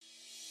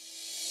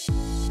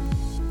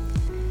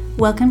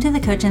Welcome to the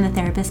Coach and the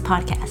Therapist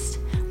podcast,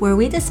 where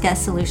we discuss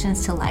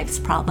solutions to life's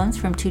problems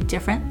from two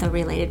different though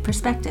related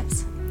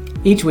perspectives.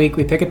 Each week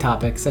we pick a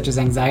topic such as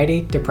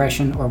anxiety,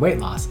 depression, or weight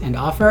loss and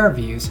offer our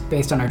views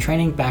based on our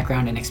training,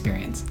 background, and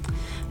experience.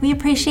 We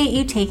appreciate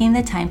you taking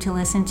the time to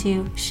listen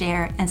to,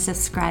 share, and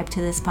subscribe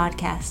to this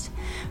podcast.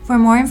 For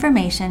more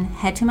information,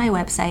 head to my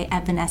website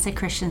at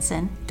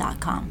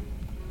vanessachristiansen.com.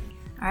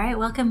 All right,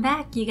 welcome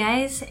back, you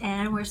guys,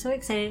 and we're so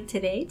excited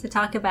today to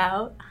talk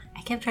about,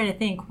 I kept trying to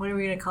think, what are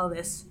we going to call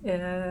this?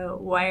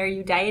 Why are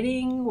you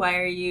dieting? Why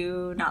are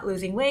you not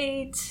losing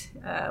weight?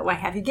 Why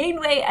have you gained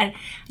weight? I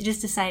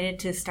just decided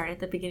to start at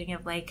the beginning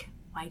of why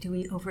do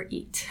we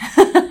overeat?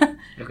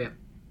 Okay.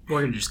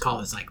 We're going to just call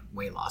this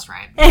weight loss,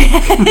 right?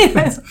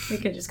 We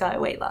could just call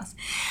it weight loss.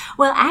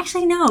 Well,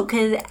 actually, no,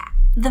 because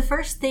the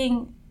first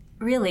thing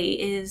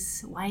really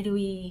is why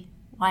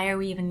are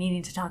we even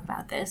needing to talk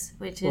about this?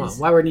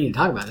 Why we're needing to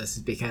talk about this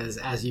is because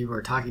as you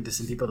were talking to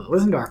some people that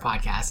listen to our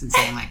podcast and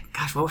saying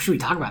gosh, what should we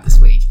talk about this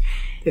week?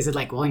 Is it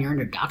in your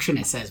introduction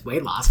it says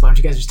weight loss? Why don't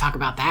you guys just talk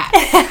about that?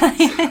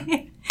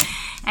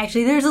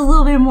 Actually, there's a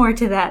little bit more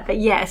to that, but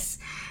yes.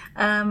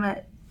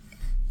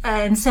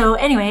 And so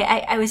anyway,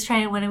 I was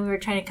when we were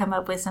trying to come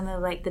up with some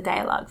of the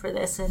dialogue for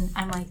this, and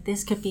I'm like,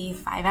 this could be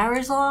 5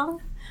 hours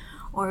long,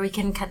 or we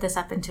can cut this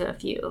up into a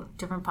few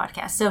different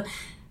podcasts. So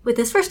with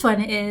this first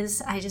one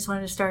I just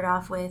wanted to start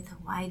off with,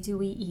 why do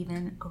we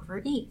even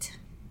overeat?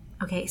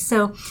 Okay,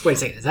 so... Wait a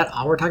second, is that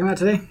all we're talking about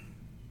today?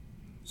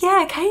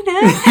 Yeah, kind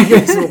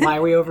of. So why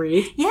we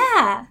overeat?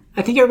 Yeah.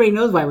 I think everybody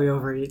knows why we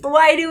overeat.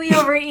 Why do we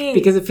overeat?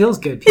 Because it feels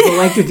good. People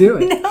like to do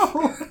it.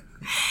 No.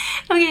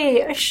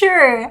 Okay,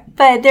 sure,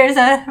 but there's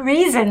a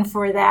reason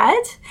for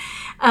that.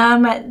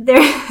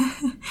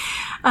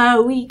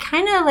 We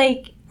kind of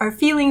our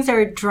feelings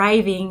are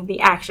driving the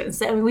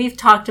actions. I mean, we've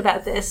talked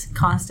about this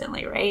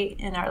constantly, right,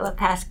 in our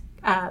past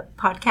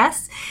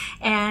podcasts.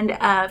 And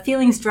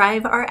feelings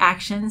drive our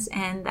actions,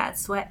 and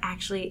that's what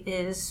actually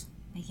is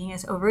making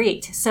us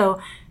overeat. So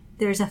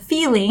there's a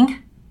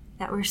feeling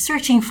that we're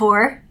searching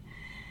for,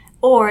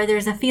 or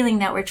there's a feeling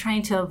that we're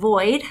trying to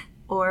avoid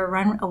or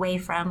run away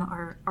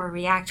from or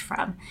react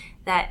from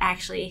that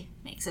actually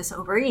makes us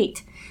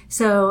overeat.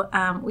 So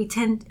we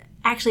tend,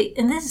 actually,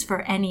 and this is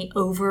for any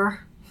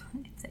over,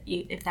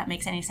 if that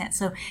makes any sense.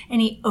 So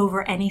any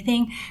over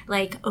anything,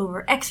 like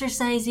over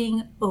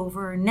exercising,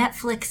 over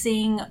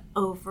Netflixing,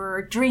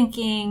 over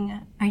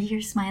drinking.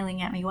 You're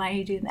smiling at me. Why are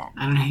you doing that?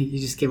 I don't know. You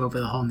just came up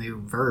with a whole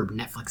new verb,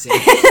 Netflixing.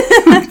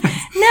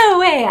 No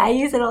way. I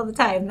use it all the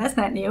time. That's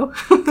not new.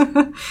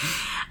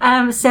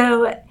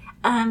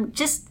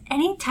 Just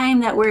any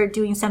time that we're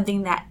doing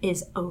something that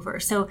is over.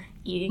 So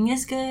eating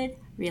is good,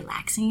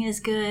 relaxing is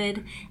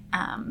good,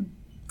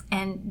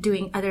 and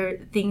doing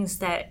other things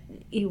that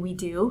we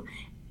do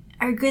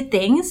are good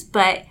things,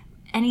 but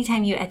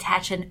anytime you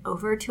attach an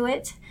over to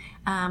it,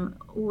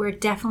 we're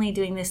definitely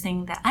doing this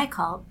thing that I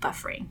call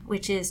buffering,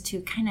 which is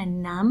to kind of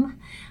numb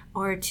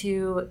or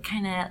to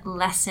kind of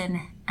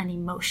lessen an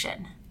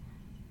emotion.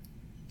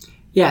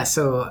 Yeah,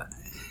 so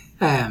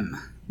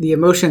the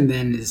emotion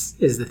then is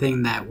the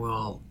thing that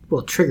will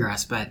trigger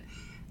us, but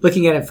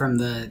looking at it from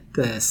the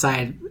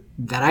side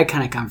that I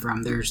kind of come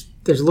from, there's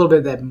a little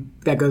bit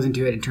that goes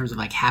into it in terms of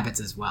habits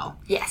as well.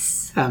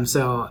 Yes.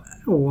 So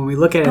when we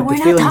look at it, we're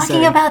not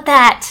talking about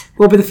that.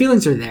 Well, but the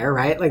feelings are there,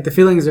 right? The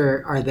feelings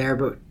are there,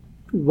 but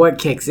what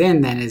kicks in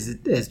then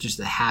is just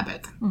a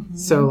habit. Mm-hmm.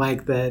 So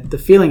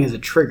the feeling is a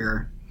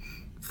trigger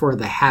for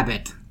the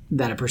habit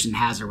that a person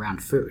has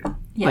around food.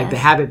 Yes. The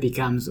habit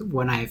becomes,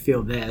 when I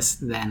feel this,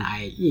 then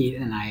I eat,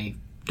 and I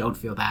don't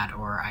feel that,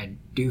 or I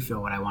do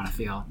feel what I want to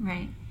feel.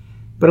 Right.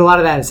 But a lot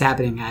of that is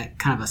happening at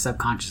kind of a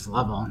subconscious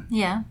level.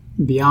 Yeah.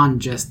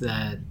 Beyond just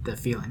the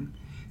feeling.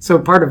 So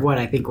part of what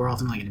I think we're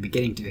ultimately going to be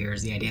getting to here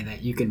is the idea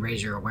that you can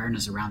raise your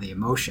awareness around the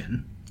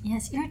emotion.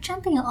 Yes, you're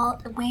jumping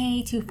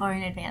way too far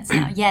in advance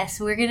now. Yes,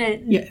 we're going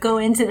to go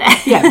into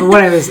that. Yeah, but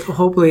what I was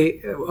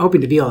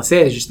hoping to be able to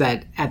say is just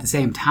that at the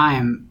same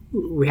time,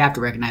 we have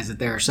to recognize that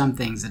there are some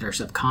things that are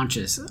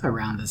subconscious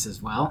around this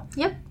as well.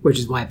 Yep. Which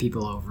is why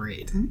people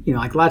overeat. A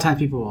lot of times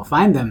people will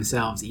find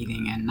themselves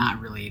eating and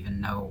not really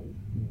even know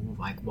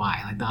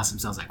why. They ask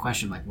themselves that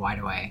question, why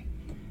do I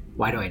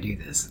do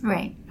this?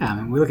 Right.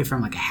 And we look at it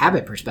from a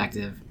habit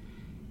perspective.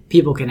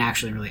 People can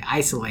actually really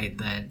isolate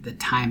the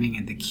timing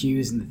and the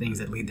cues and the things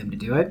that lead them to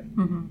do it,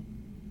 mm-hmm.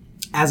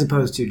 as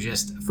opposed to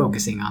just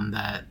focusing on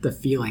the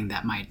feeling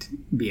that might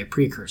be a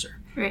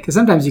precursor. Right. Because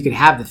sometimes you can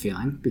have the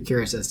feeling, be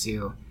curious as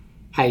to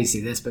how you see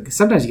this, but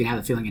sometimes you can have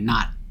the feeling and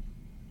not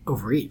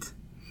overeat.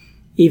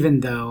 Even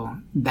though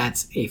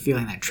that's a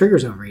feeling that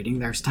triggers overeating,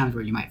 there's times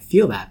where you might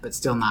feel that, but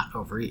still not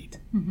overeat.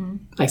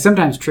 Mm-hmm.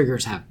 Sometimes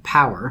triggers have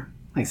power.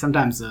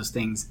 Sometimes those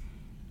things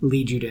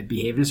lead you to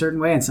behave in a certain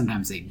way, and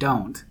sometimes they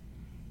don't.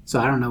 So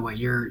I don't know what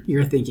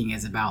your thinking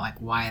is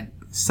about why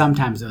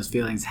sometimes those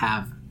feelings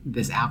have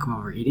this outcome of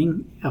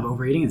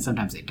overeating, and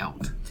sometimes they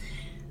don't.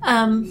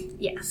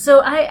 Yeah, so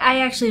I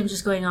actually am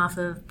just going off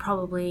of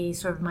probably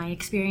sort of my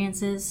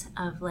experiences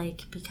of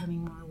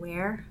becoming more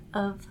aware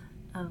of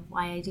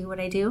why I do what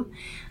I do,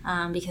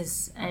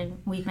 because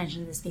we've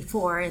mentioned this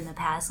before in the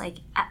past. Like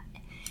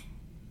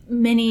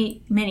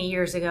many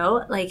years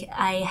ago, like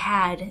I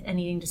had an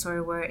eating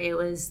disorder where it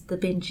was the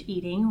binge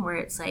eating, where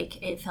it's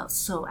like it felt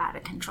so out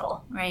of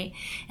control, right?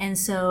 And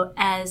so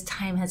as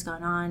time has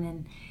gone on,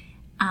 and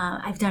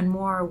I've done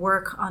more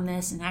work on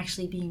this and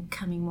actually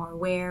becoming more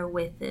aware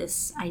with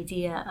this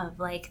idea of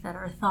like that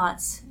our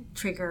thoughts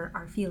trigger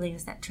our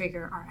feelings that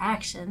trigger our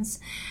actions,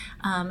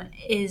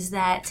 is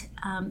that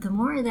the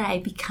more that I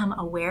become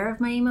aware of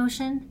my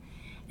emotion,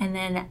 and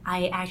then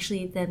I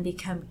actually then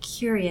become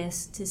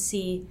curious to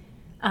see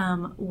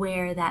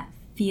where that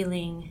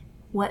feeling,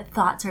 what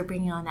thoughts are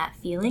bringing on that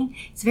feeling.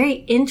 It's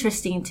very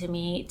interesting to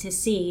me to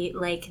see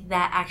like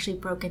that actually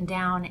broken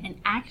down and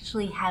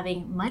actually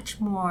having much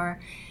more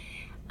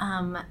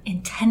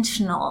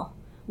intentional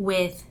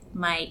with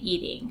my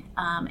eating,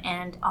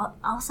 and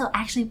also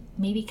actually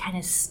maybe kind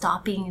of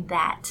stopping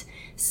that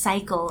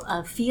cycle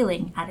of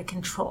feeling out of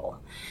control.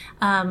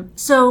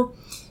 So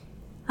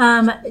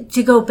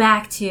to go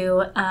back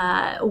to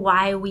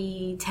why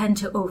we tend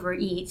to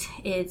overeat,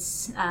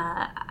 it's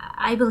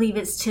I believe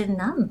it's to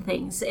numb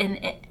things, and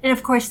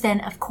of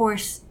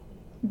course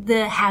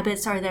the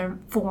habits are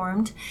then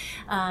formed.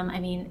 I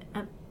mean,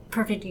 a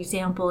perfect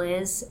example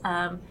is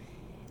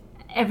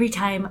every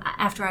time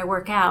after I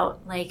work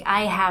out, like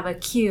I have a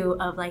cue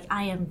of like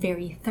I am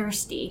very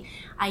thirsty.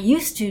 I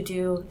used to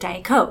do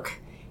Diet Coke.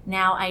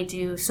 Now I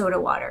do soda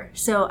water.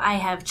 So I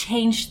have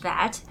changed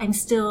that. I'm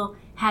still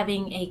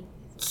having a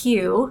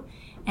cue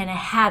and a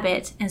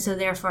habit, and so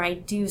therefore I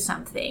do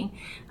something.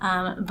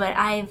 But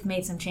I've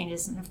made some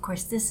changes, and of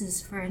course this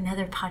is for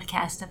another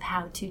podcast of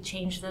how to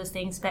change those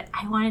things. But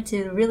I wanted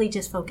to really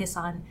just focus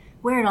on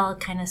where it all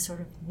kind of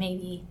sort of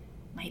maybe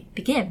might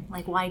begin.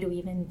 Like, why do we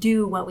even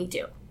do what we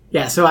do?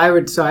 Yeah, so I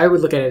would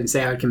look at it and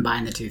say I would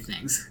combine the two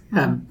things.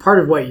 Part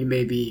of what you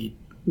may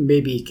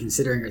be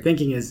considering or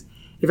thinking is,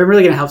 if I'm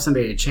really going to help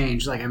somebody to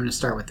change, like I'm going to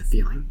start with the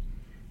feeling.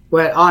 All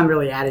I'm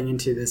really adding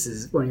into this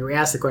is when you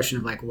ask the question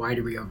of like, why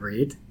do we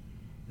overeat?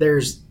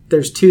 There's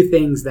two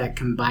things that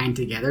combine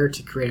together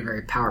to create a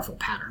very powerful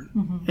pattern.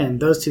 Mm-hmm.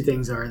 And those two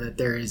things are that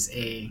there is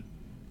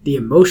the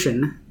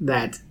emotion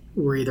that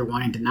we're either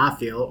wanting to not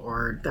feel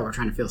or that we're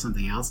trying to feel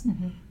something else,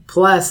 mm-hmm.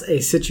 plus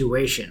a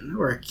situation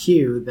or a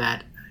cue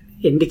that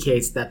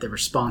indicates that the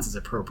response is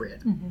appropriate.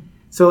 Mm-hmm.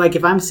 So like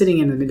if I'm sitting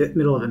in the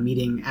middle of a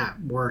meeting at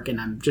work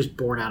and I'm just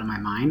bored out of my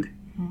mind,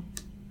 mm-hmm.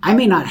 I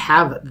may not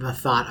have the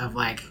thought of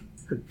like,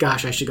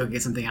 gosh, I should go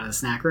get something out of the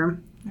snack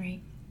room.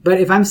 Right. But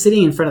if I'm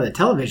sitting in front of the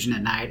television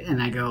at night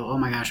and I go, oh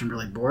my gosh, I'm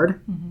really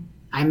bored,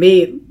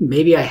 mm-hmm.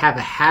 Maybe I have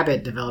a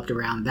habit developed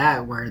around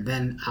that where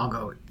then I'll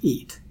go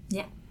eat.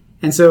 Yeah.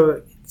 And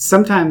so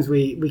sometimes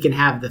we can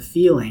have the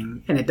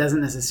feeling and it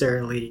doesn't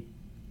necessarily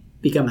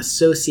become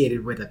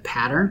associated with a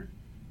pattern,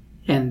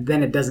 and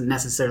then it doesn't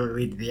necessarily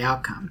lead to the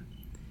outcome.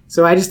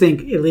 So I just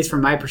think, at least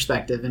from my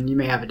perspective, and you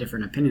may have a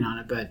different opinion on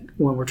it, but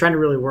when we're trying to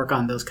really work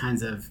on those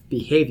kinds of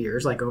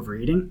behaviors like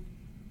overeating,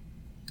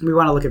 we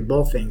want to look at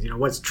both things. You know,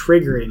 what's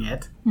triggering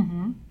it,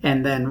 mm-hmm.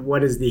 and then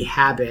what is the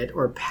habit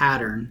or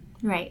pattern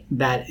right.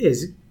 that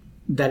is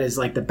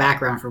like the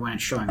background for when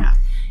it's showing up.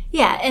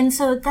 Yeah, and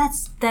so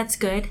that's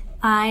good.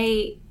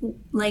 I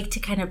like to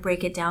kind of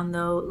break it down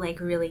though,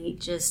 like really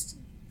just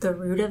the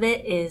root of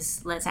it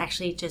is let's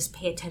actually just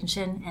pay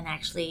attention and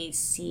actually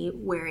see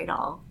where it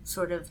all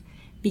sort of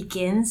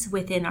begins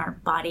within our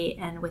body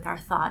and with our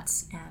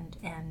thoughts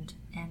and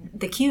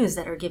the cues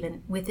that are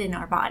given within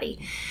our body,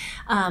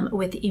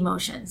 with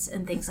emotions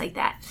and things like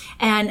that.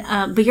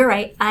 And but you're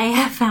right, I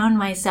have found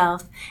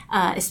myself,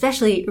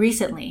 especially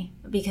recently,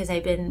 because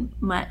I've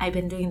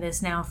been doing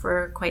this now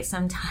for quite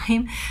some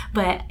time,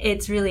 but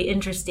it's really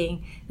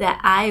interesting that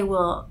I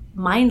will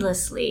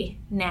mindlessly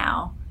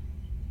now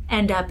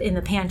end up in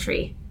the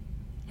pantry,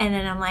 and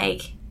then I'm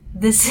like,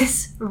 this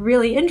is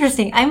really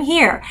interesting. I'm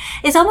here.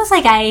 It's almost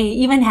like I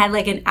even had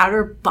like an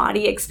outer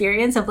body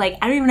experience of like,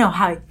 I don't even know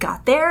how I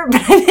got there,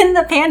 but I'm in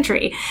the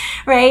pantry,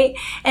 right?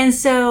 And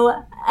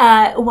so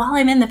while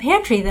I'm in the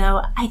pantry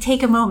though, I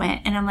take a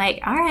moment and I'm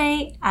like, all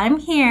right, I'm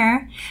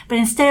here. But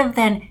instead of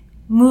then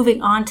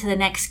moving on to the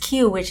next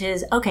cue, which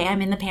is, okay,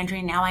 I'm in the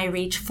pantry, now I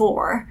reach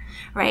for,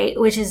 right?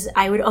 Which is,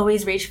 I would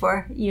always reach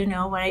for, you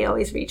know what I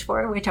always reach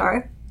for, which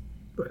are?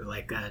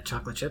 Like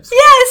chocolate chips?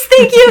 Yes,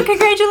 thank you.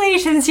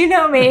 Congratulations. You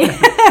know me.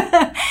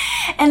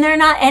 And they're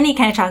not any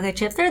kind of chocolate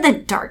chips. They're the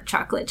dark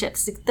chocolate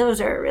chips.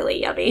 Those are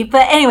really yummy.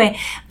 But anyway,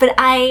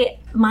 I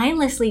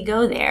mindlessly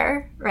go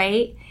there,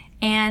 right?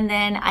 And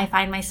then I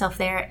find myself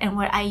there. And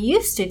what I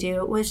used to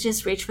do was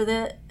just reach for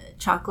the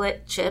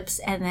chocolate chips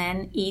and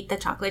then eat the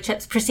chocolate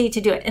chips, proceed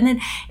to do it. And then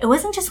it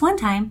wasn't just one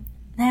time.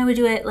 Then I would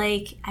do it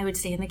like I would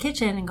stay in the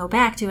kitchen and go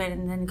back to it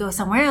and then go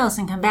somewhere else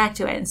and come back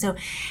to it. And so,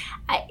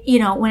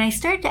 when I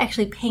started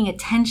actually paying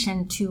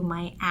attention to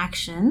my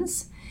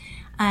actions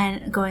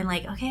and going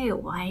like, okay,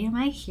 why am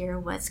I here?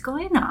 What's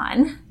going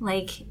on?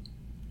 Like,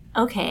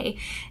 okay.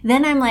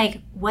 Then I'm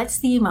like, what's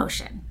the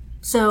emotion?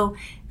 So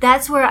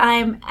that's where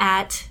I'm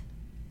at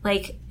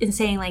like in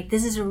saying like,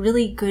 this is a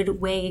really good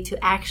way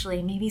to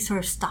actually maybe sort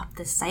of stop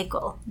this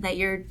cycle that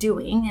you're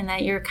doing and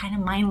that you're kind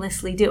of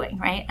mindlessly doing,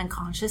 right?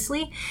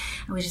 Unconsciously,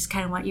 which is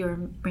kind of what you were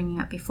bringing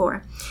up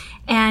before.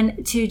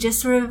 And to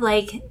just sort of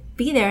like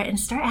be there and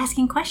start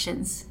asking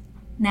questions.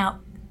 Now,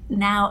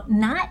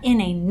 not in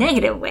a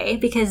negative way,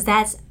 because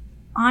that's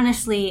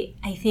honestly,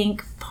 I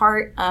think,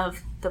 part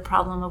of the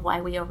problem of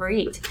why we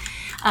overeat.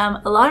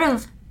 A lot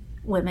of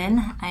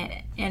women,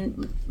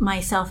 and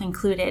myself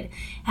included,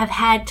 have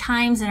had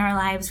times in our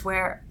lives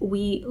where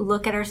we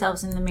look at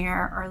ourselves in the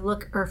mirror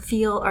or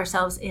feel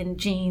ourselves in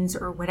jeans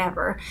or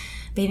whatever,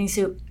 bathing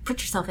suit,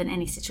 put yourself in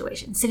any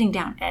situation, sitting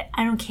down,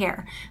 I don't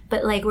care.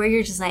 But like where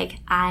you're just like,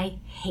 I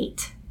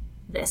hate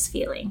this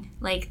feeling,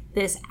 like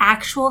this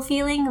actual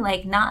feeling,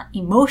 like not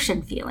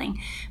emotion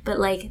feeling, but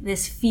like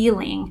this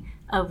feeling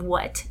of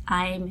what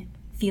I'm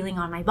feeling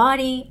on my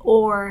body,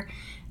 or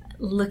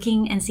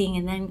looking and seeing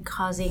and then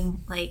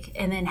causing like,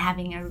 and then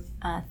having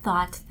a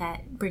thought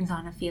that brings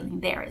on a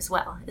feeling there as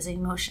well as an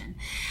emotion.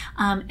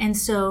 And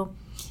so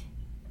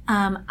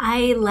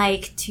I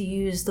like to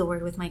use the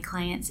word with my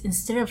clients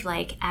instead of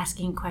like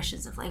asking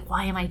questions of like,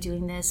 why am I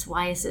doing this?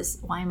 Why is this?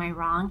 Why am I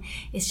wrong?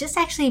 It's just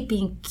actually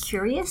being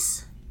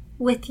curious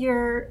with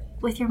your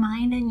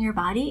mind and your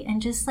body,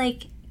 and just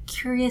like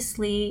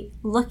curiously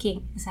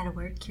looking. Is that a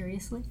word?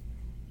 Curiously?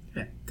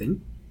 I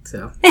think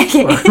so.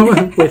 Okay.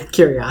 With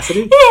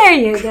curiosity. There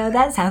you go.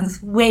 That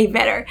sounds way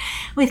better.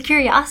 With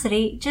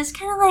curiosity, just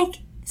kind of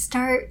like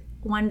start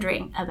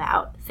wondering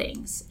about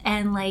things.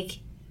 And like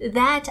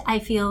that, I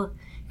feel,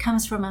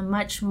 comes from a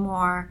much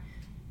more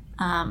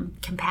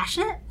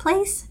compassionate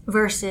place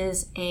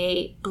versus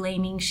a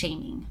blaming,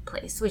 shaming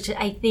place, which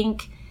I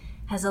think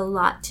has a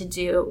lot to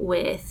do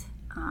with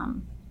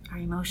our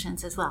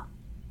emotions as well.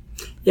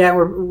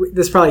 Yeah,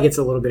 this probably gets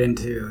a little bit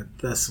into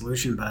the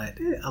solution, but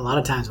a lot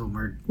of times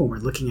when we're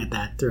looking at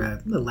that through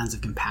a lens of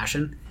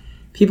compassion,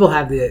 people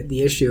have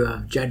the issue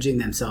of judging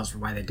themselves for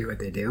why they do what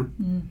they do.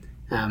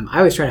 I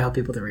always try to help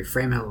people to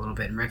reframe it a little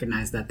bit and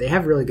recognize that they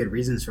have really good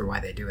reasons for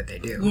why they do what they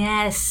do.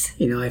 Yes.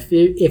 You know, if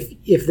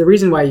the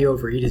reason why you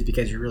overeat is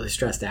because you're really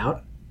stressed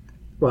out,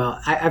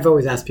 well, I've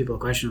always asked people a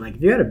question like,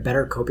 if you had a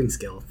better coping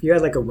skill, if you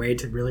had like a way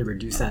to really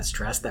reduce that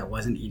stress that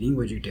wasn't eating,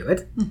 would you do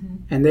it? Mm-hmm.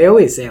 And they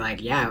always say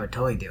like, yeah, I would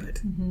totally do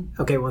it.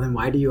 Mm-hmm. Okay, well then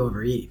why do you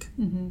overeat?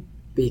 Mm-hmm.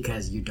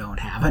 Because you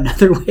don't have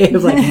another way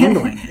of like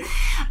handling it.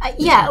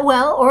 Yeah,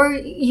 well, or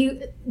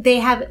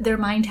their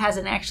mind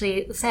hasn't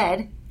actually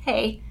said,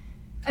 hey,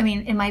 I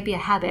mean, it might be a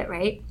habit,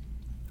 right?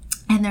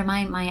 And their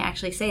mind might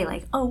actually say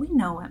like, oh, we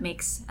know what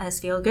makes us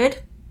feel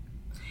good.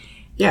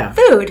 Yeah.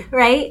 Food,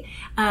 right?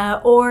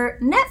 Or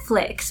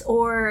Netflix,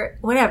 or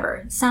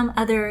whatever, some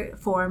other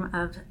form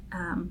of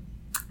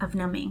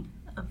numbing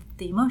of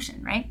the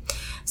emotion, right?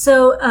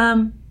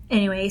 So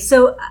anyway,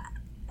 so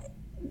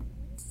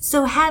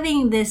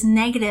having this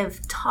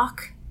negative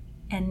talk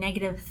and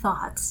negative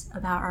thoughts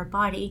about our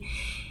body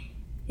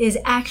is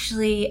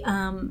actually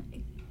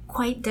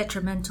quite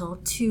detrimental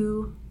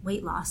to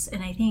weight loss,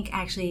 and I think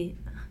actually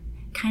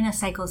kind of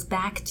cycles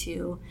back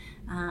to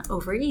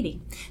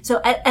overeating.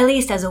 So at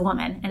least as a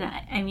woman, and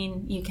I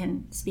mean, you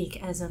can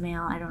speak as a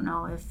male. I don't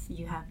know if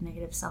you have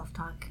negative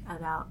self-talk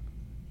about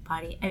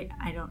body.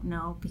 I don't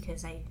know,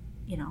 because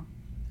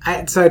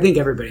So I think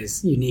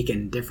everybody's unique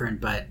and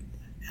different, but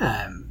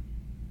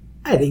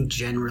I think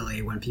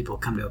generally when people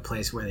come to a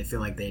place where they feel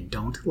like they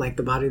don't like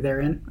the body they're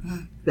in, mm-hmm.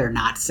 they're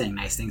not saying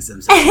nice things to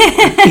themselves.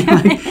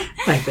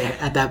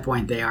 At that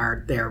point,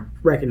 they're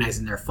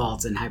recognizing their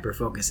faults and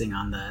hyper-focusing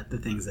on the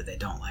things that they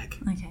don't like.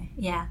 Okay,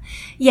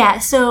 yeah.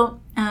 So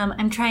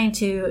I'm trying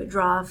to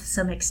draw off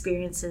some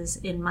experiences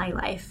in my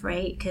life,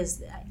 right?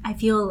 Because I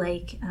feel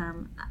like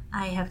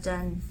I have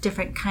done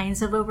different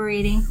kinds of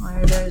overeating,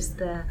 where there's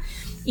the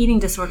eating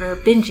disorder,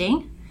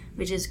 binging,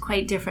 which is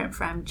quite different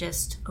from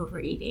just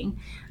overeating,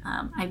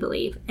 I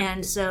believe.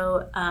 And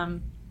so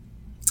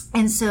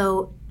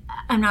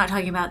I'm not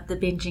talking about the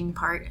binging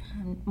part.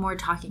 I'm more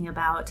talking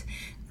about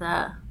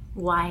the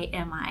why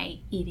am I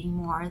eating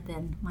more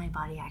than my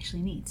body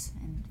actually needs,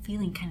 and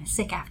feeling kind of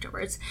sick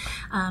afterwards.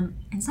 And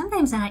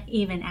sometimes not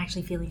even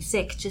actually feeling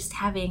sick, just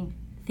having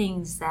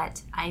things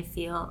that I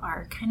feel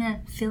are kind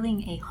of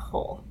filling a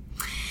hole.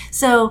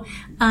 So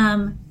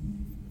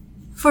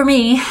for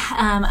me,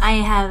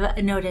 I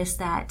have noticed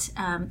that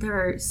there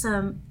are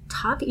some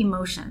top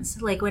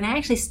emotions. Like when I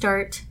actually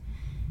start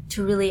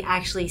to really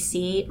actually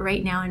see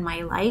right now in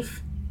my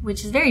life,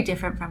 which is very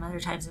different from other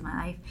times in my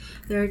life,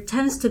 there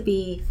tends to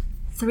be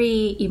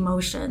 3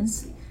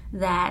 emotions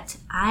that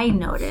I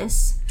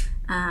notice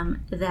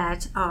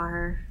that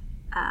are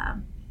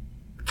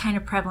kind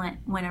of prevalent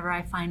whenever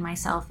I find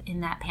myself in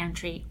that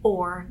pantry,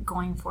 or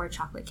going for a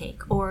chocolate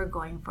cake, or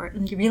going for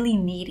really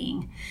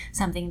needing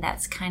something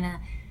that's kind of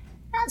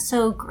not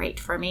so great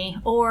for me,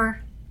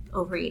 or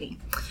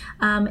overeating.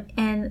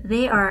 And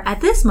they are,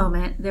 at this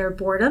moment, they're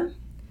boredom,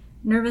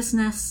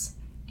 nervousness,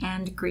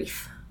 and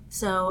grief.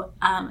 So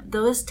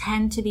those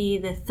tend to be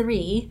the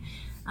 3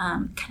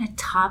 kind of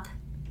top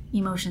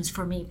emotions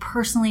for me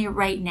personally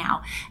right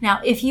now. Now,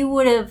 if you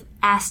would have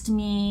asked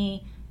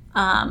me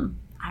I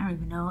don't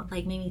even know,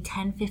 like maybe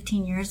 10,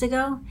 15 years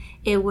ago,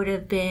 it would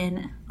have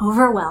been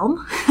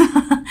overwhelm.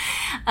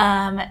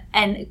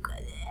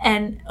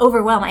 And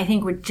overwhelm, I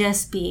think, would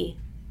just be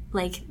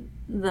like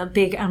the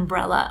big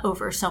umbrella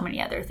over so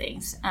many other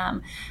things.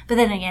 But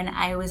then again,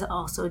 I was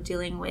also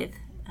dealing with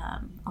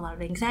a lot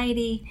of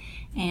anxiety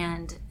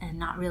and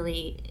not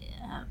really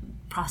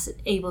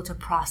able to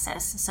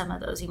process some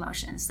of those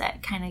emotions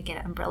that kind of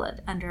get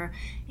umbrellaed under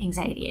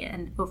anxiety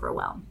and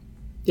overwhelm.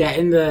 Yeah,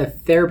 in the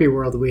therapy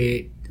world,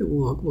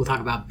 we'll talk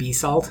about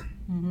B-SALT.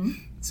 Mm-hmm.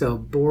 So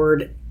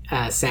bored,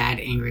 sad,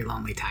 angry,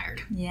 lonely,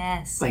 tired.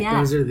 Yes.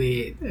 Those are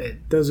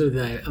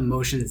the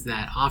emotions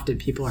that often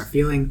people are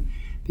feeling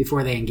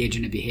before they engage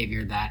in a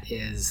behavior that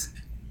is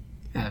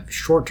a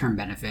short-term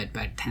benefit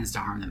but tends to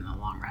harm them in the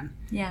long run.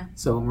 Yeah.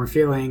 So when we're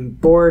feeling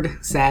bored,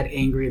 sad,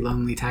 angry,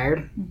 lonely,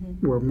 tired,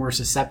 we're more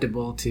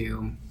susceptible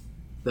to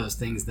those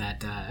things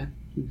that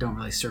don't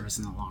really serve us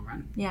in the long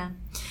run.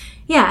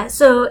 Yeah,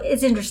 so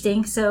it's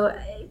interesting. So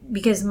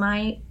because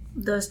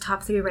those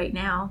top three right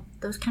now,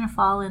 those kind of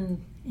fall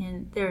in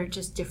they're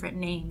just different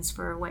names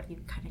for what you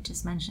kind of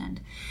just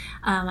mentioned.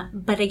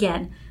 But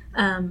again,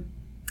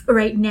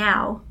 right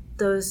now,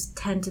 those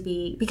tend to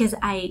be, because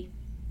I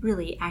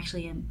really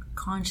actually am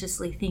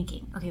consciously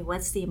thinking, okay,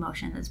 what's the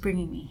emotion that's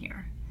bringing me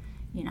here?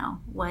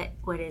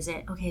 What is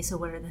it? Okay, so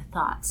what are the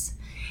thoughts?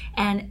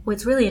 And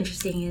what's really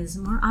interesting is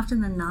more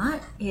often than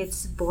not,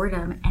 it's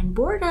boredom. And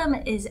boredom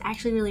is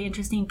actually really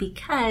interesting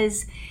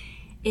because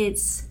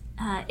it's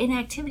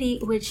inactivity,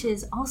 which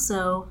is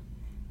also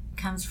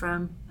comes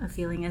from a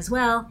feeling as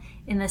well,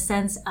 in the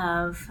sense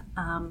of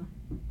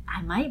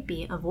I might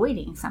be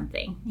avoiding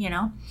something,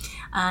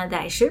 that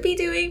I should be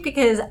doing,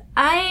 because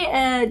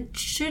I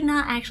should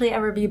not actually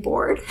ever be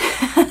bored.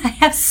 I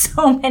have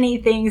so many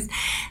things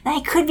that I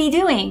could be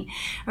doing,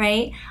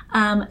 right?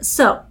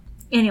 So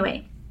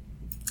anyway,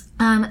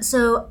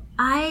 so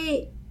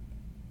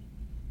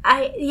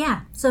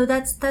so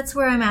that's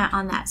where I'm at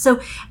on that.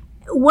 So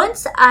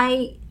once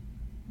I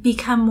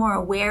become more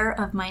aware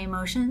of my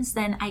emotions,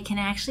 then I can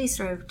actually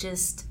sort of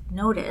just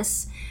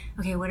notice,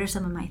 okay, what are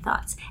some of my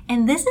thoughts?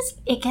 And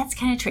it gets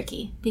kind of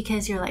tricky,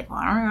 because you're like, well,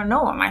 I don't even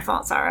know what my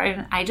thoughts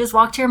are. I just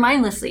walked here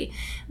mindlessly.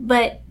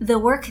 But the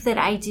work that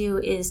I do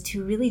is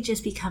to really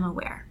just become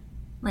aware.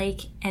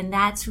 And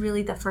that's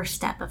really the first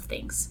step of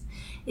things,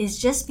 is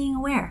just being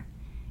aware.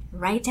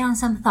 Write down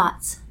some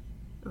thoughts.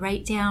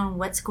 Write down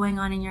what's going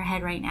on in your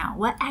head right now.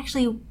 What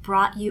actually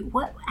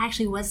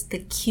was the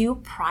cue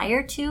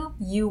prior to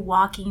you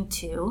walking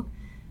to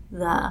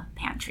the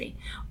pantry,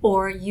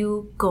 or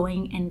you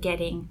going and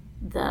getting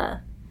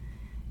the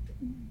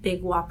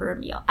big Whopper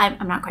meal?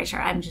 I'm not quite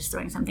sure. I'm just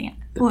throwing something in.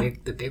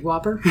 The big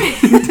Whopper?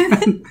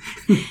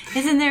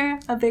 Isn't there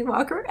a big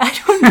Whopper?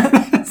 I don't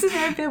know. Isn't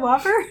there a big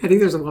Whopper? I think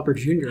there's a Whopper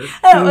Junior.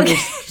 Oh, okay.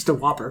 There's just a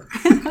Whopper.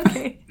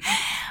 Okay.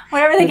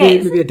 Whatever the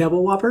case. Maybe a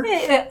double Whopper?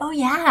 Oh,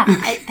 yeah.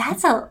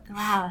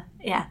 Wow.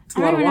 Yeah. It's a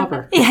lot of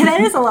Whopper. Yeah,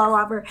 that is a lot of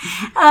Whopper.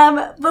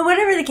 But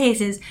whatever the case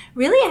is,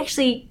 really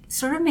actually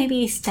sort of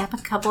maybe step a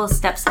couple of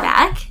steps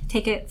back,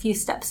 take a few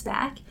steps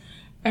back,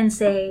 and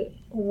say,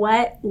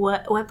 what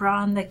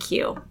brought on the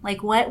cue?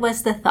 What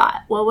was the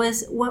thought? What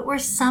were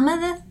some of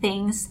the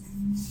things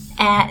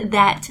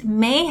that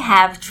may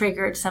have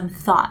triggered some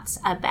thoughts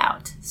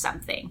about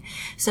something?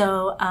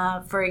 So,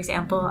 for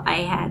example,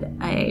 I had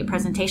a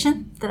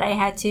presentation that I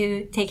had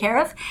to take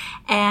care of,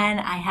 and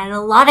I had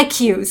a lot of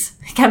cues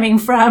coming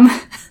from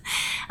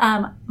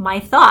my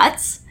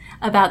thoughts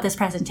about this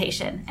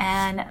presentation,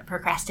 and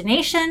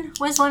procrastination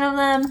was one of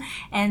them.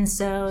 And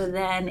so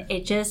then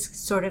it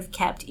just sort of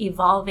kept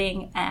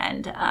evolving,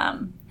 and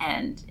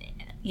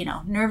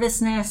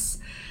nervousness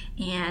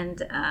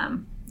and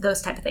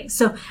those type of things.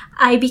 So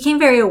I became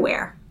very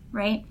aware,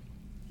 right?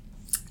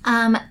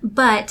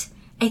 But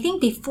I think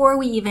before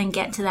we even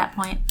get to that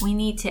point, we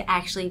need to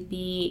actually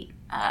be,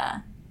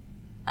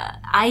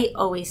 I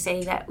always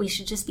say that we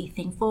should just be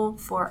thankful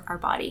for our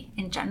body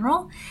in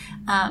general,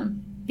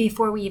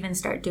 before we even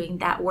start doing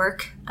that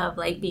work of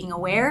being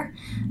aware,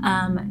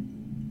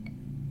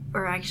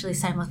 or actually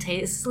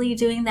simultaneously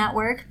doing that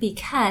work,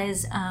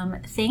 because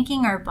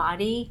thanking our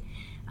body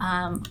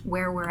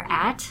where we're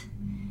at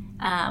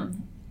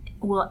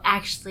will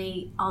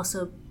actually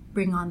also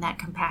bring on that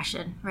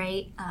compassion,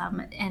 right?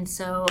 And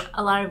so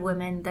a lot of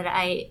women that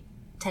I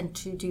tend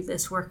to do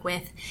this work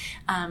with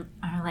are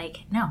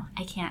like, no,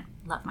 I can't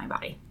love my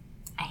body.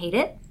 I hate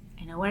it.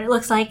 I know what it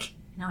looks like.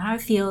 I know how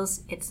it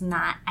feels. It's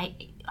not,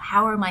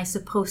 how am I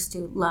supposed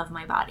to love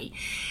my body?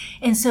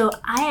 And so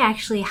I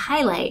actually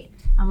highlight,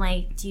 I'm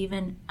like, do you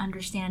even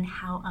understand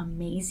how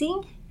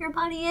amazing your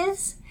body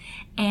is?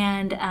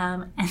 And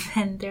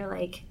then they're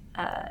like,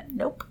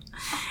 nope.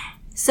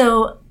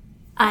 So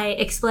I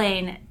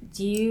explain,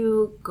 do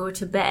you go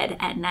to bed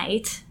at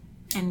night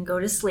and go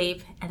to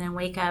sleep and then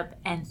wake up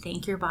and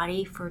thank your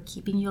body for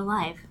keeping you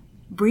alive,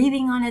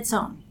 breathing on its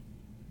own?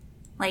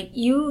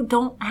 You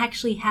don't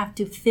actually have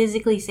to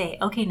physically say,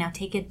 okay, now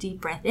take a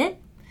deep breath in.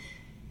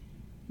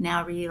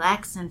 Now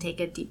relax and take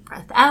a deep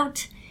breath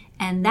out.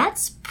 And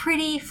that's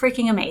pretty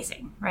freaking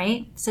amazing,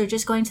 right? So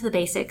just going to the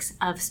basics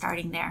of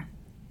starting there.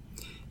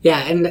 Yeah,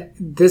 and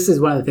this is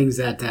one of the things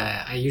that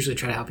I usually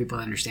try to help people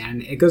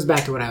understand. It goes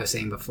back to what I was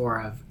saying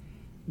before of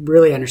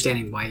really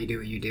understanding why you do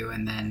what you do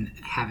and then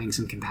having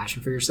some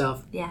compassion for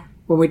yourself. Yeah.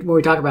 When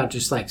we talk about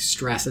just like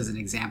stress as an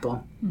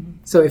example. Mm-hmm.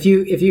 So if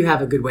you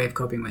have a good way of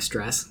coping with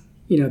stress,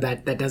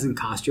 that doesn't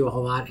cost you a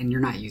whole lot and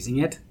you're not using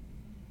it.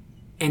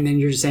 And then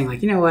you're just saying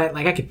like, you know what,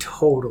 like I could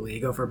totally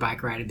go for a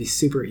bike ride. It'd be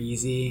super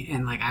easy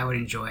and like I would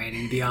enjoy it and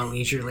it'd be all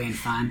leisurely and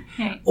fun.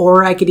 Right.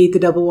 Or I could eat the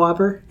double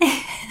Whopper.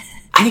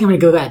 I think I'm going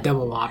to go that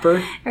double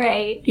Whopper.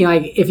 Right.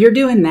 Like if you're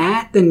doing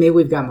that, then maybe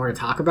we've got more to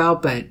talk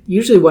about. But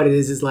usually what it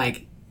is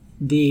like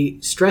the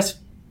stress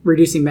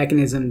reducing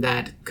mechanism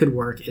that could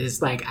work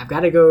is like, I've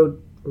got to go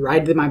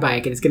ride my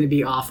bike and it's going to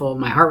be awful.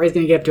 My heart rate's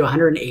going to get up to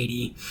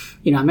 180.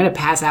 I'm going to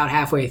pass out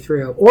halfway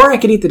through. Or I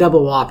could eat the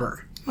double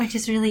Whopper. Which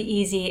is really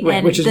easy. Right,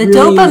 and which is the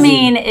really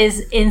dopamine easy.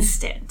 is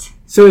instant.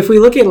 So if we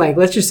look at like,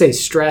 let's just say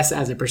stress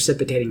as a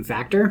precipitating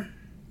factor.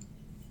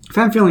 If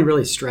I'm feeling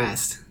really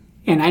stressed,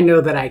 and I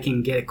know that I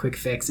can get a quick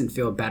fix and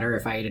feel better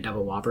if I eat a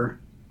double Whopper.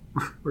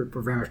 We're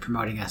very much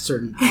promoting a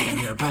certain item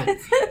here, but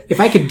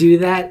if I could do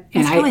that,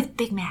 and Let's go with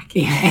Big Mac,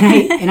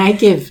 and I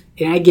give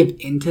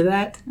into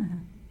that,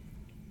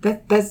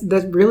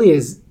 that really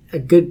is a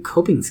good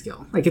coping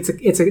skill. Like it's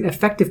an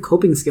effective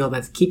coping skill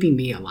that's keeping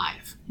me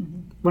alive. Mm-hmm.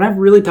 When I've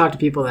really talked to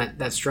people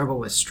that struggle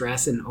with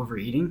stress and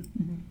overeating,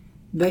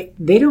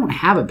 they don't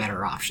have a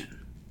better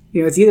option.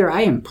 It's either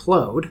I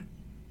implode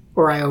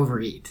or I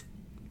overeat.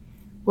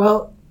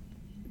 Well,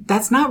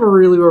 that's not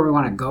really where we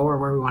want to go or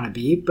where we want to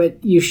be,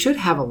 but you should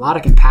have a lot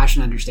of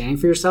compassion and understanding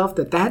for yourself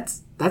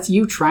that's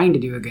you trying to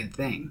do a good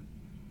thing.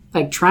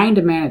 Like trying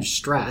to manage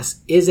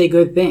stress is a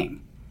good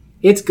thing.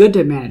 It's good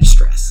to manage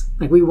stress.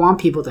 Like we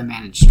want people to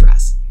manage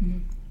stress. Mm-hmm.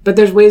 But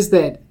there's ways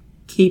that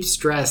keep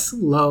stress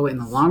low in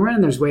the long run,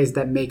 and there's ways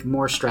that make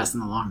more stress in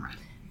the long run.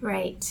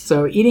 Right.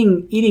 So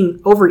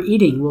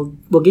overeating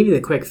will give you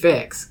the quick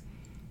fix,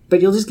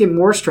 but you'll just get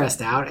more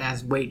stressed out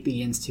as weight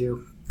begins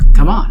to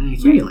come on and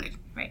accumulate.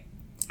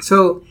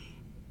 So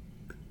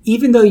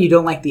even though you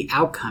don't like the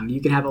outcome,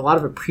 you can have a lot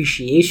of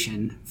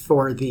appreciation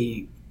for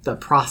the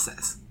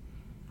process.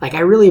 Like I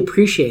really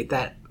appreciate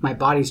that my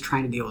body's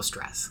trying to deal with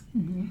stress.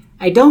 Mm-hmm.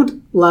 I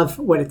don't love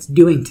what it's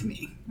doing to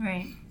me.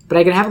 Right. But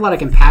I can have a lot of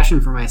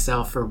compassion for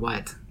myself for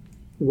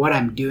what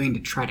I'm doing to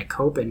try to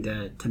cope and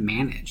to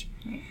manage.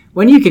 Right.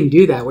 When you can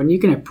do that, when you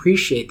can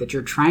appreciate that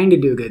you're trying to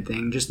do a good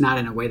thing, just not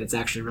in a way that's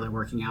actually really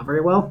working out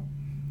very well,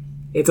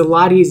 it's a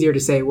lot easier to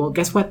say, well,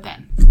 guess what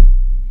then?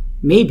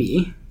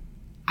 Maybe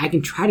I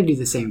can try to do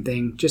the same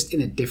thing just in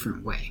a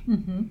different way.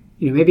 Mm-hmm.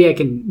 Maybe I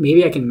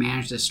can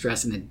manage the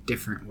stress in a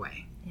different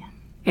way. Yeah.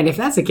 And if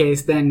that's the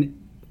case, then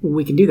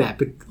we can do that.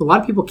 But a lot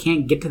of people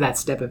can't get to that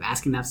step of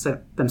asking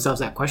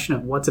themselves that question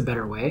of what's a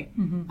better way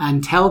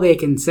until they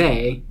can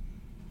say,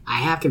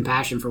 I have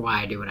compassion for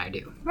why I do what I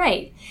do.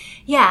 Right.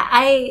 Yeah,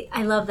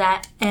 I love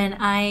that. And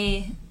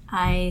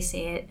I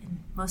say it, and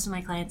most of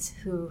my clients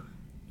who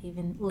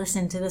even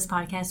listen to this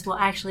podcast will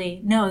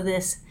actually know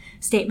this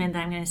statement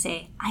that I'm going to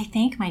say. I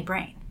thank my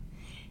brain.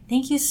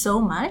 Thank you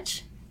so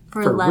much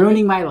for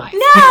ruining my life. No!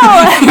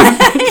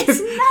 It's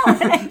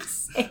not what I'm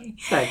saying.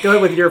 All right, go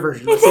ahead with your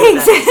version.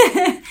 Thanks.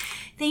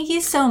 Thank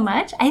you so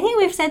much. I think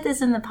we've said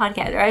this in the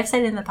podcast, or I've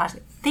said it in the podcast.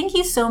 Thank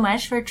you so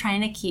much for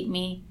trying to keep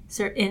me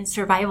in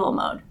survival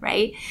mode,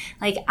 right?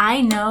 Like,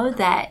 I know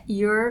that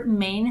your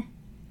main,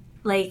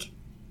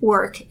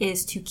 work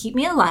is to keep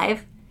me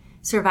alive,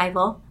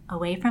 survival,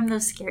 away from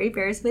those scary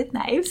bears with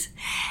knives,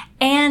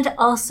 and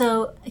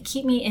also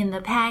keep me in the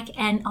pack,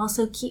 and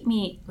also keep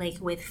me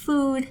with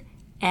food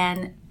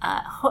and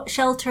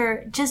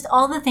shelter, just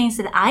all the things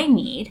that I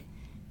need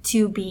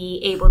to be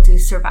able to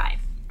survive,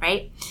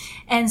 right?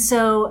 And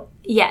so,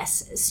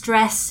 yes,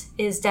 stress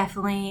is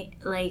definitely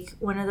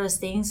one of those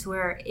things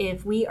where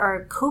if we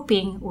are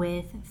coping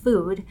with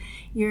food,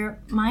 your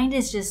mind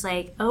is just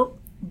oh,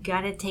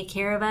 gotta take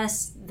care of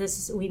us.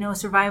 We know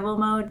survival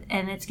mode,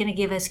 and it's gonna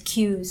give us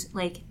cues,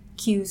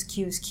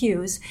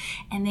 cues,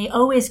 and they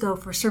always go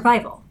for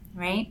survival,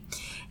 right?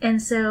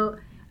 And so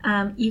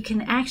you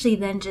can actually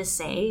then just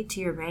say to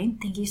your brain,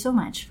 thank you so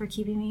much for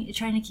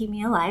trying to keep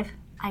me alive.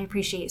 I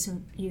appreciate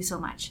you so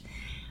much.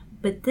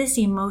 But this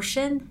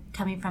emotion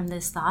coming from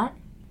this thought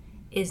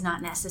is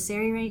not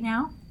necessary right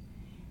now.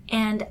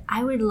 And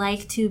I would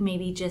like to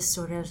maybe just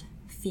sort of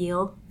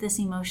feel this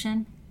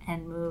emotion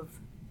and move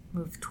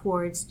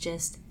towards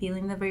just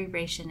feeling the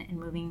vibration and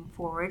moving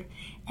forward,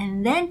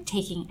 and then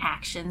taking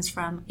actions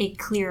from a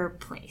clear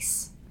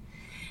place.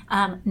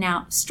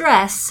 Now,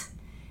 stress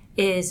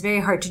is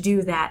very hard to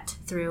do that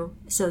through.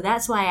 So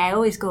that's why I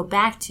always go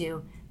back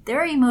to, there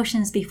are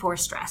emotions before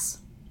stress,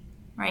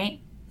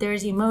 right?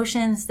 There's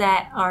emotions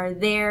that are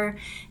there,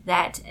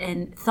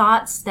 and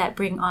thoughts that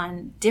bring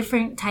on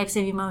different types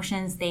of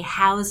emotions. They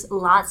house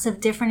lots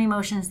of different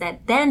emotions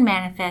that then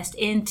manifest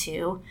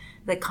into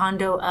the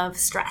condo of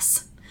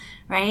stress,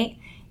 right?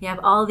 You have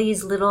all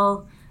these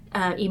little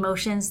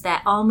emotions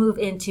that all move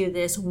into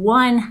this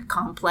one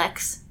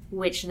complex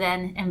which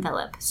then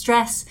envelop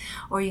stress,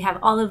 or you have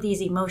all of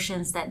these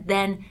emotions that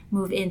then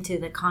move into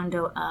the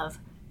condo of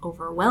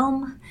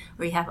overwhelm,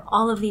 or you have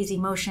all of these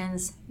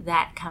emotions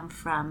that come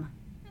from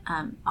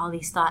all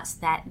these thoughts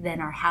that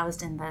then are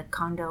housed in the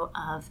condo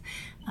of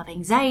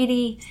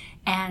anxiety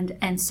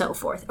and so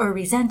forth, or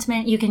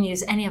resentment. You can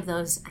use any of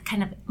those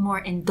kind of more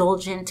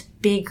indulgent,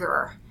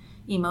 bigger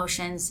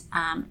emotions.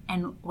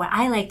 And what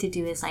I like to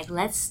do is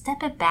let's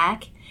step it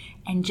back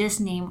and just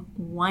name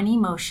one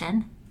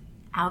emotion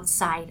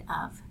outside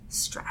of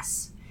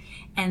stress.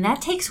 And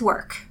that takes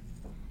work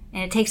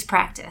and it takes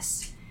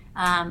practice.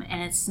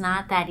 And it's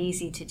not that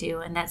easy to do.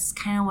 And that's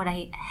kind of what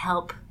I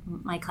help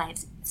my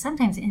clients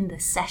sometimes in the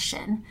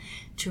session,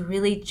 to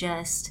really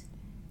just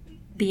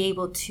be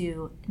able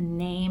to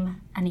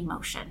name an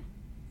emotion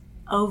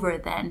over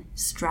then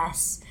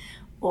stress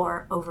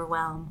or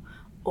overwhelm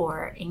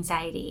or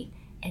anxiety,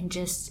 and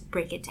just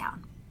break it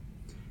down.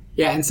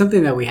 Yeah, and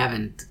something that we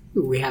haven't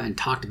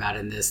talked about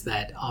in this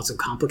that also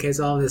complicates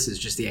all of this is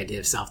just the idea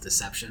of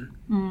self-deception.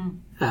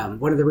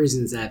 One of the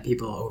reasons that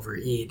people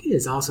overeat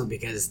is also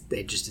because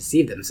they just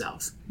deceive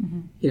themselves.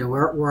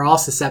 We're all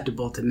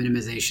susceptible to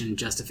minimization,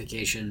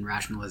 justification,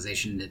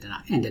 rationalization,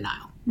 and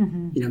denial.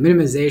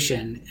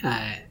 Minimization,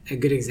 a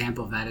good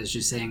example of that is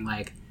just saying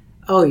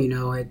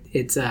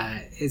it's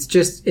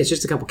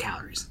just a couple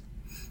calories.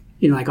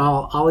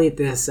 I'll eat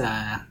this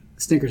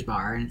Snickers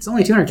bar and it's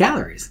only 200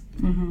 calories.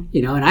 And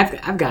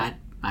I've got,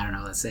 I don't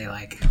know, let's say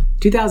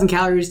 2,000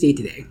 calories to eat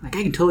today. I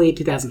can totally eat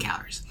 2,000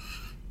 calories.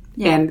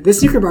 Yeah. And this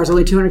Snickers bar is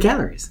only 200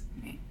 calories.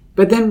 Right.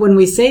 But then when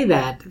we say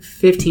that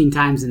 15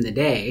 times in the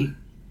day,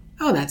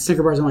 that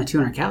Snickers bar is only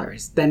 200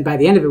 calories. Then by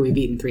the end of it, we've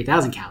eaten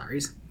 3,000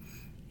 calories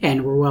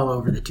and we're well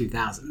over the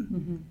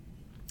 2,000.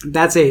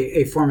 That's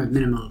a form of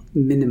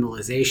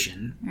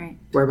minimalization, right,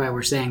 whereby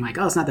we're saying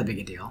it's not that big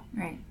a deal.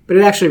 Right. But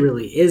it actually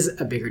really is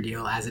a bigger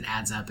deal as it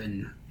adds up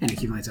and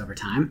accumulates over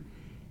time.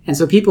 And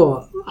so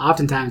people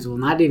oftentimes will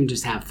not even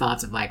just have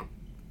thoughts of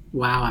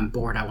wow, I'm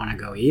bored, I want to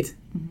go eat.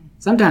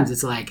 Sometimes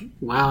it's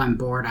wow, I'm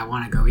bored, I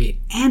want to go eat.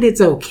 And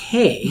it's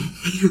okay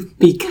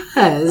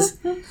because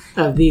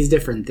of these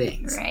different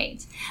things.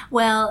 Right.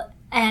 Well,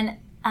 and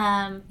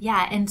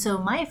and so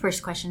my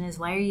first question is,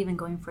 why are you even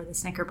going for the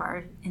Snicker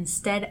bar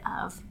instead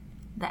of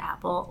the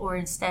apple or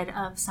instead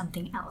of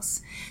something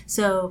else?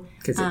 So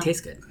because it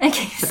tastes good.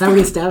 Okay, I thought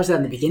we established that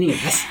in the beginning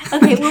of this.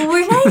 Okay, well,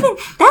 we're not even.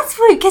 That's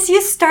what, because you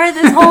started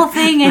this whole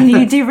thing and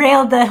you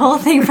derailed the whole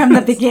thing from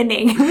the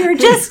beginning. We were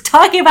just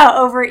talking about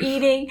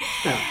overeating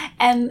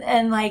and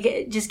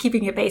just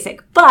keeping it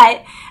basic.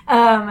 But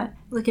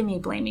look at me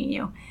blaming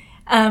you.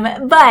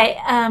 But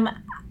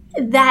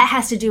that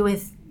has to do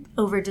with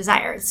over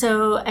desire.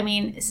 So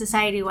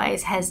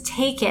society-wise has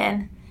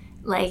taken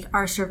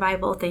our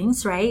survival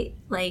things, right?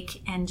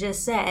 And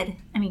just said,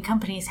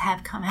 companies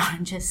have come out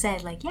and just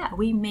said,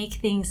 we make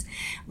things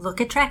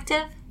look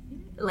attractive,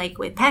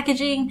 with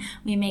packaging,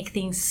 we make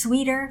things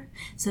sweeter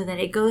so that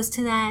it goes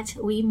to that.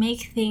 We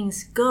make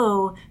things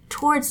go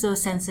towards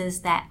those senses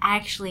that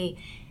actually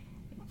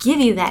give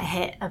you that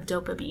hit of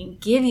dopamine,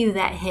 give you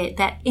that hit,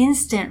 that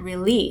instant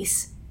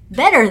release,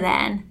 better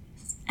than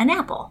an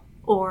apple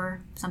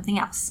or something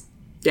else.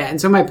 Yeah, and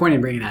so my point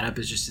in bringing that up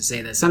is just to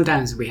say that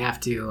sometimes we have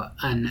to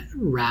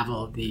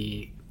unravel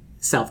the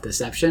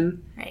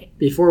self-deception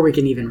before we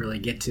can even really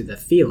get to the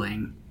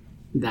feeling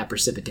that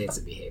precipitates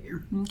the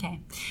behavior. Okay,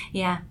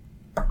 yeah,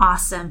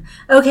 awesome.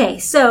 Okay,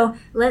 so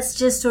let's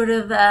just sort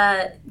of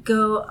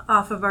go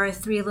off of our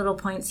 3 little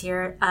points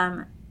here.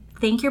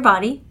 Thank your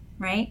body,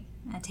 right?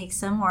 That takes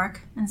some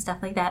work and stuff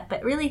like that,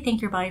 but really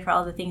thank your body for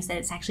all the things that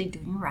it's actually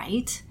doing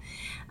right,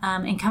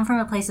 and come from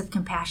a place of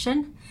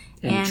compassion.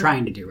 And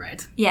trying to do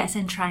right. Yes,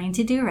 and trying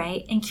to do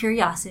right. And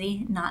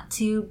curiosity, not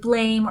to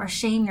blame or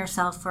shame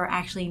yourself for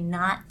actually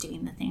not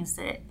doing the things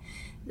that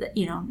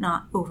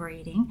not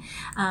overeating.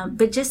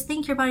 But just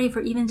thank your body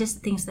for even just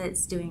the things that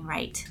it's doing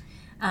right.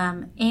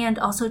 And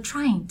also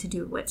trying to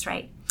do what's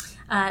right.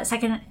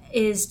 Second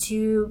is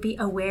to be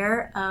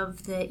aware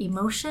of the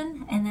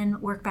emotion and then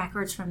work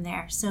backwards from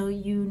there. So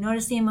you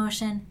notice the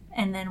emotion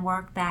and then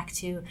work back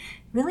to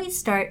really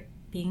start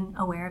being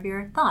aware of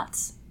your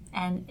thoughts.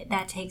 And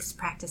that takes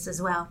practice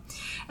as well.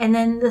 And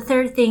then the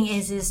third thing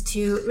is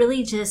to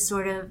really just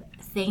sort of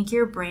thank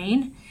your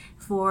brain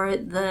for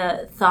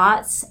the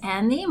thoughts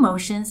and the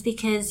emotions,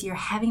 because you're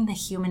having the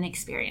human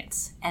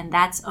experience, and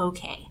that's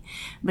okay.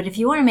 But if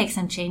you want to make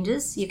some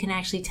changes, you can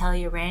actually tell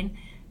your brain,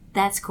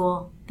 that's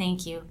cool,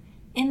 thank you.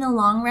 In the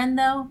long run,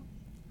 though,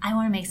 I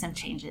want to make some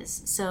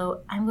changes.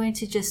 So I'm going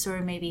to just sort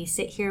of maybe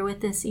sit here with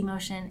this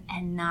emotion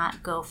and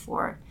not go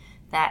for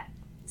that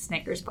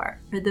Snickers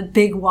bar or the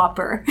big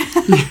Whopper.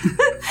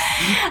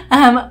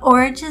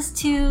 Or just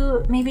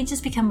to maybe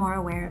just become more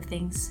aware of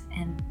things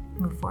and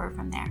move forward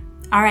from there.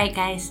 All right,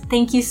 guys,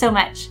 thank you so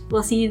much.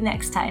 We'll see you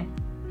next time.